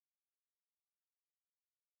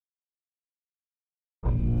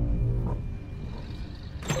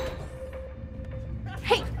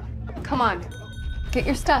Come on, get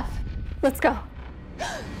your stuff. Let's go.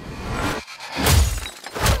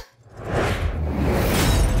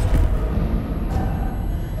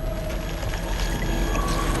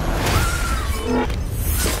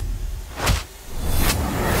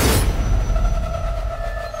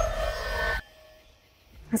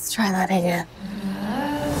 Let's try that again.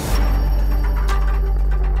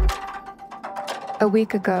 A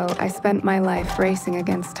week ago, I spent my life racing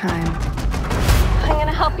against time, I'm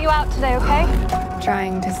gonna help you out today, okay?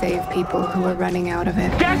 trying to save people who were running out of it.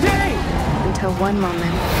 Jesse! Until one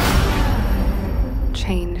moment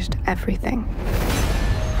changed everything.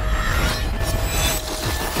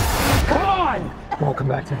 Come on! Welcome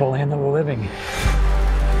back to the land of the living.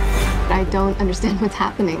 I don't understand what's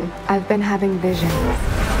happening. I've been having visions.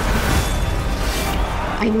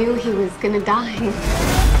 I knew he was gonna die.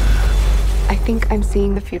 I think I'm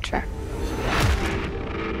seeing the future.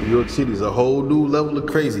 New York City's a whole new level of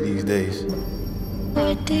crazy these days.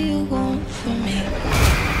 What do you want from me?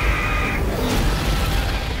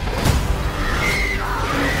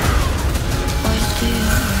 What do you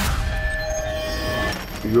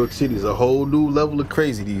want? New York City's a whole new level of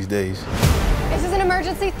crazy these days. This is an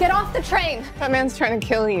emergency. Get off the train. That man's trying to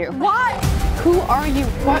kill you. What? Who are you?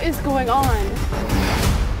 What is going on?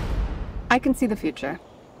 I can see the future.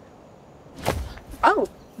 Oh,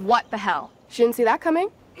 What the hell? she didn't see that coming?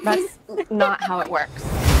 That's not how it works.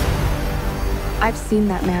 I've seen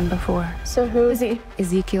that man before. So who is he?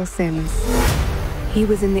 Ezekiel Sims. He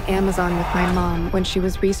was in the Amazon with my mom when she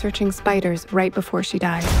was researching spiders right before she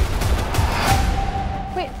died.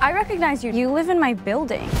 Wait, I recognize you. You live in my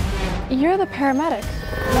building. You're the paramedic.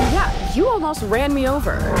 Yeah, you almost ran me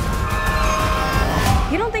over.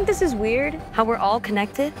 You don't think this is weird? How we're all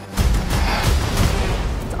connected?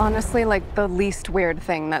 It's honestly like the least weird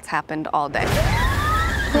thing that's happened all day.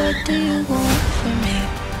 What do you want from me?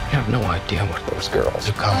 You have no idea what those girls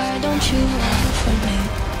are coming. Why don't you want from me?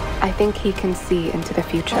 I think he can see into the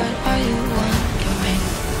future. What are you wanting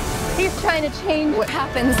me? He's trying to change what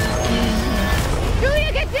happens. Do you want?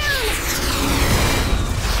 Julia, get down!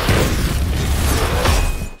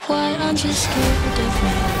 Why aren't you scared of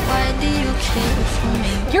me? Why do you care for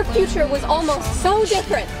me? Your future was almost so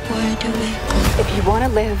different. Where do we go? If you want to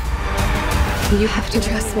live, you have to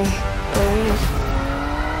Trust me.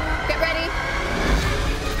 Get ready.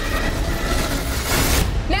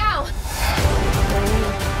 Now!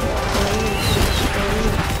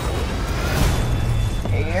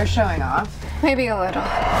 You're showing off. Maybe a little.